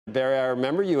Barry, I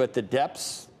remember you at the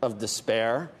depths of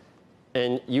despair,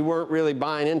 and you weren't really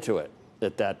buying into it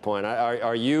at that point.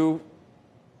 Are you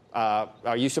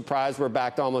surprised we're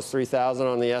back to almost 3,000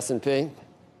 on the S&P?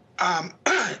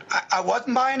 I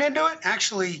wasn't buying into it.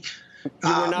 Actually, you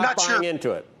were not buying sure.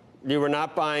 into it. You were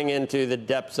not buying into the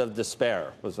depths of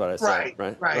despair, was what I said.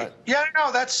 Right. Yeah,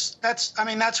 no, that's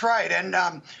right.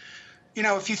 And,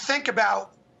 if you think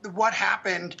about what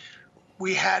happened,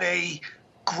 we had a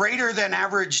greater than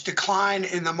average decline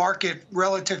in the market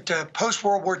relative to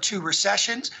post-World War II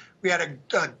recessions. We had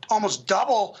a almost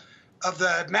double of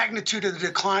the magnitude of the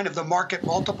decline of the market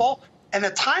multiple. And the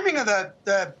timing of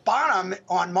the bottom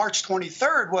on March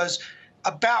 23rd was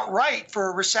about right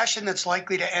for a recession that's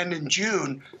likely to end in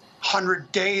June,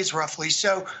 100 days roughly.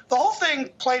 So the whole thing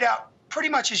played out pretty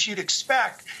much as you'd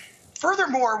expect.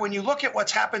 Furthermore, when you look at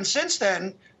what's happened since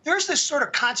then, there's this sort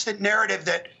of constant narrative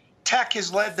that tech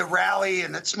has led the rally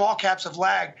and that small caps have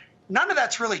lagged. None of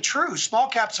that's really true. Small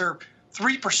caps are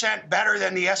 3% better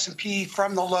than the S&P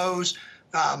from the lows.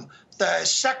 The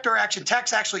sector action,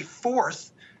 tech's actually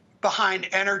fourth behind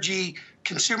energy,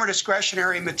 consumer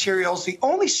discretionary materials. The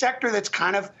only sector that's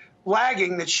kind of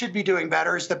lagging that should be doing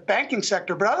better is the banking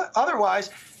sector. But otherwise,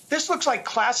 this looks like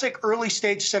classic early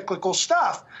stage cyclical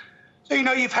stuff. So,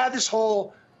 you've had this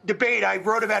whole debate. I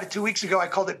wrote about it 2 weeks ago. I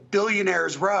called it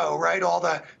Billionaires Row, right? All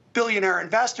the billionaire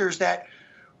investors that,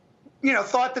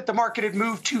 thought that the market had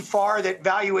moved too far, that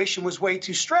valuation was way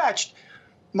too stretched.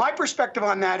 My perspective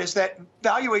on that is that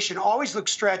valuation always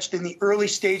looks stretched in the early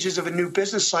stages of a new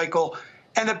business cycle,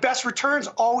 and the best returns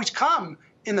always come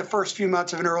in the first few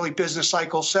months of an early business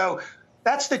cycle. So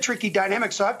that's the tricky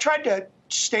dynamic. So I've tried to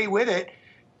stay with it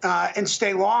and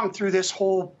stay long through this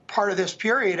whole part of this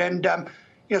period. And,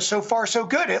 so far, so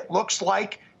good. It looks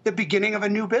like the beginning of a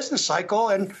new business cycle,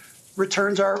 and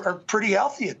returns are pretty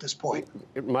healthy at this point.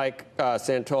 Mike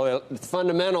Santoli,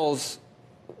 fundamentals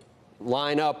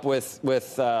line up with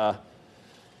where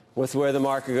the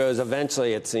market goes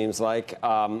eventually, it seems like.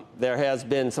 There has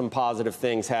been some positive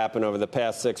things happen over the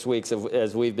past 6 weeks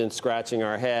as we've been scratching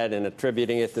our head and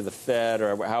attributing it to the Fed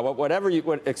or whatever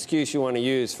what excuse you want to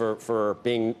use for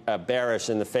being bearish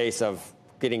in the face of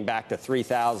getting back to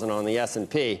 3,000 on the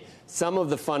S&P. Some of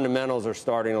the fundamentals are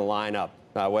starting to line up,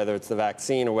 whether it's the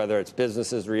vaccine or whether it's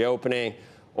businesses reopening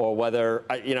or whether,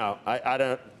 I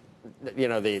don't,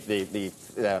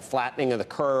 the flattening of the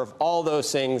curve, all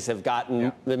those things have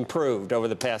gotten improved over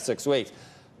the past 6 weeks.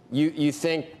 You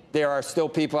think there are still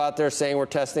people out there saying we're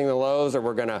testing the lows, or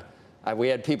we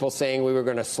had people saying we were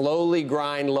going to slowly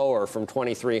grind lower from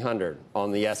 2,300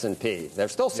 on the S&P. They're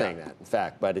still saying that, in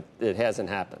fact, but it hasn't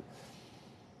happened.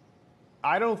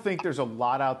 I don't think there's a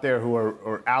lot out there who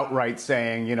are outright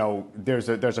saying, there's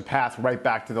a path right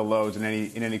back to the lows in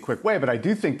any quick way. But I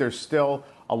do think there's still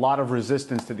a lot of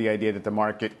resistance to the idea that the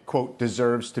market, quote,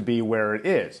 deserves to be where it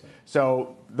is.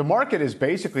 So the market has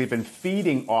basically been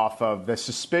feeding off of the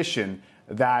suspicion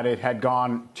that it had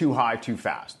gone too high too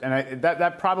fast. And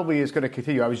that probably is going to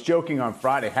continue. I was joking on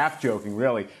Friday, half joking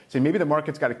really, saying maybe the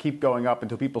market's got to keep going up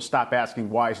until people stop asking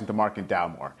why isn't the market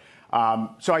down more.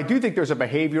 So I do think there's a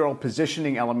behavioral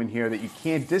positioning element here that you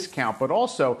can't discount, but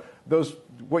also those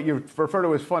what you refer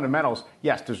to as fundamentals.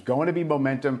 Yes, there's going to be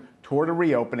momentum toward a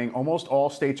reopening. Almost all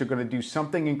states are going to do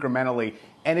something incrementally,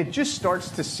 and it just starts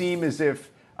to seem as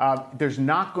if there's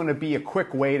not going to be a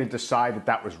quick way to decide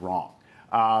that was wrong.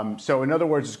 So in other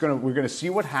words, we're going to see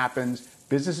what happens.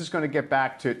 Business is going to get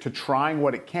back to trying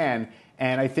what it can.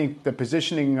 And I think the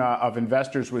positioning of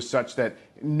investors was such that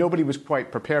nobody was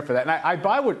quite prepared for that. And I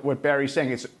buy what Barry's saying.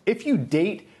 Is if you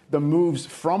date the moves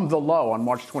from the low on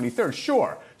March 23rd,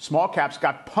 sure, small caps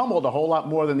got pummeled a whole lot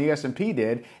more than the S&P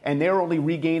did, and they're only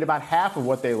regained about half of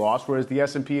what they lost, whereas the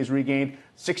S&P has regained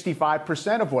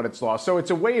 65% of what it's lost. So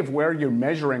it's a way of where you're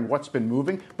measuring what's been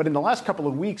moving. But in the last couple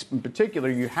of weeks in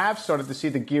particular, you have started to see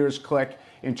the gears click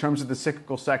in terms of the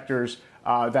cyclical sectors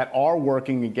that are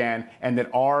working again and that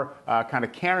are kind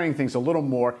of carrying things a little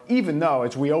more, even though,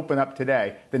 as we open up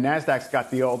today, the Nasdaq's got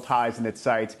the old highs in its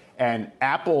sights, and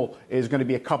Apple is going to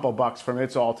be a couple bucks from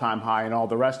its all-time high and all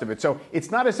the rest of it. So it's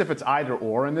not as if it's either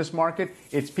or in this market.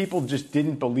 It's people just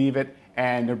didn't believe it,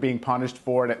 and they're being punished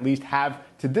for it, at least have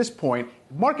to this point.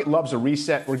 The market loves a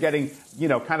reset. We're getting,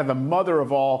 kind of the mother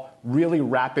of all really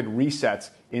rapid resets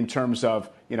in terms of,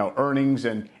 earnings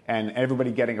and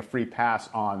everybody getting a free pass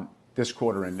on this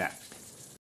quarter and next.